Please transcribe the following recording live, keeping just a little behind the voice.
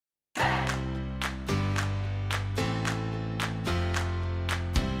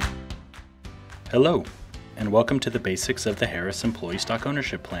Hello, and welcome to the basics of the Harris Employee Stock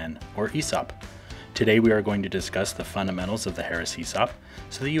Ownership Plan, or ESOP. Today we are going to discuss the fundamentals of the Harris ESOP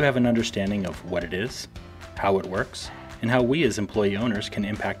so that you have an understanding of what it is, how it works, and how we as employee owners can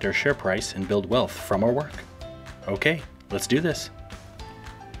impact our share price and build wealth from our work. Okay, let's do this.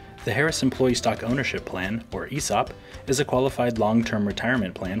 The Harris Employee Stock Ownership Plan, or ESOP, is a qualified long-term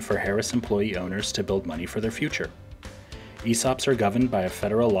retirement plan for Harris employee owners to build money for their future. ESOPs are governed by a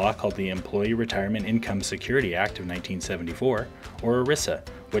federal law called the Employee Retirement Income Security Act of 1974, or ERISA,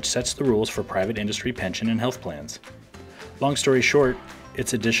 which sets the rules for private industry pension and health plans. Long story short,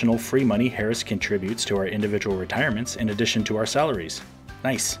 it's additional free money Harris contributes to our individual retirements in addition to our salaries.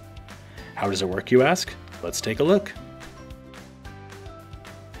 Nice. How does it work, you ask? Let's take a look.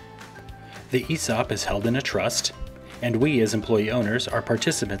 The ESOP is held in a trust, and we as employee owners are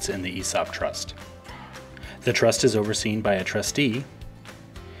participants in the ESOP trust. The trust is overseen by a trustee.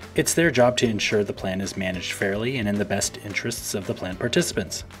 It's their job to ensure the plan is managed fairly and in the best interests of the plan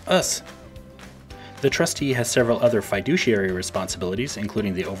participants, us. The trustee has several other fiduciary responsibilities,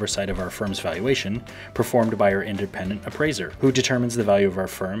 including the oversight of our firm's valuation, performed by our independent appraiser, who determines the value of our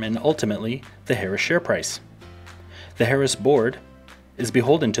firm and ultimately the Harris share price. The Harris board is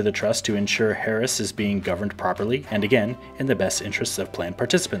beholden to the trust to ensure Harris is being governed properly and again in the best interests of plan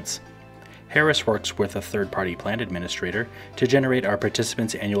participants. Harris works with a third-party plan administrator to generate our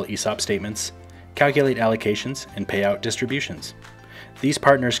participants' annual ESOP statements, calculate allocations, and pay out distributions. These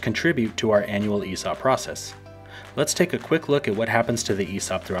partners contribute to our annual ESOP process. Let's take a quick look at what happens to the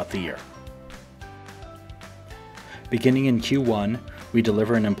ESOP throughout the year. Beginning in Q1, we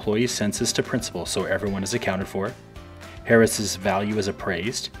deliver an employee census to principal so everyone is accounted for. Harris's value is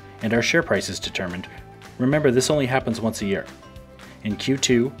appraised, and our share price is determined. Remember, this only happens once a year. In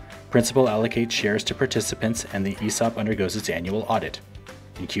Q2, principal allocates shares to participants and the ESOP undergoes its annual audit.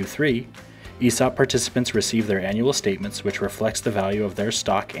 In Q3, ESOP participants receive their annual statements which reflects the value of their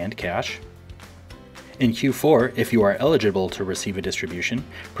stock and cash. In Q4, if you are eligible to receive a distribution,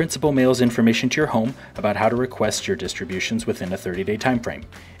 principal mails information to your home about how to request your distributions within a 30-day timeframe.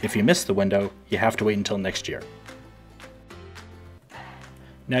 If you miss the window, you have to wait until next year.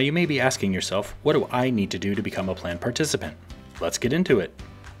 Now you may be asking yourself, what do I need to do to become a plan participant? Let's get into it.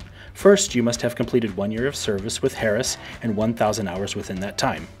 First, you must have completed 1 year of service with Harris and 1,000 hours within that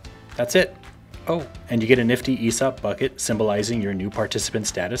time. That's it. Oh, and you get a nifty ESOP bucket symbolizing your new participant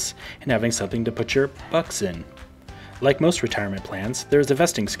status and having something to put your bucks in. Like most retirement plans, there is a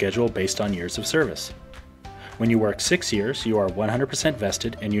vesting schedule based on years of service. When you work 6 years, you are 100%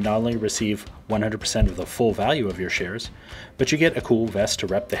 vested and you not only receive 100% of the full value of your shares, but you get a cool vest to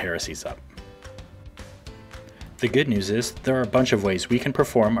rep the Harris ESOP. The good news is there are a bunch of ways we can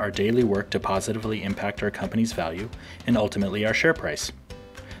perform our daily work to positively impact our company's value and ultimately our share price.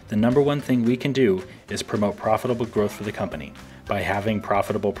 The number one thing we can do is promote profitable growth for the company by having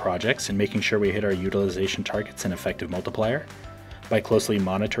profitable projects and making sure we hit our utilization targets and effective multiplier, by closely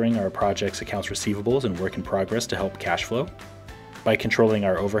monitoring our project's accounts receivables and work in progress to help cash flow, by controlling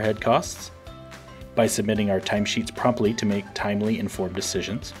our overhead costs, by submitting our timesheets promptly to make timely, informed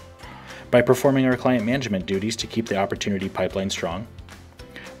decisions, by performing our client management duties to keep the opportunity pipeline strong,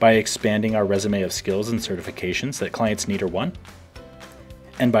 by expanding our resume of skills and certifications that clients need or want,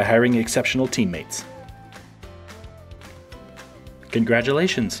 and by hiring exceptional teammates.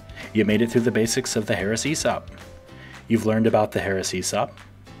 Congratulations! You made it through the basics of the Harris ESOP. You've learned about the Harris ESOP,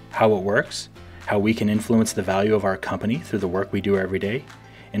 how it works, how we can influence the value of our company through the work we do every day,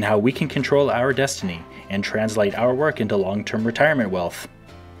 and how we can control our destiny and translate our work into long-term retirement wealth.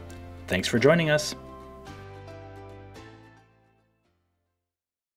 Thanks for joining us.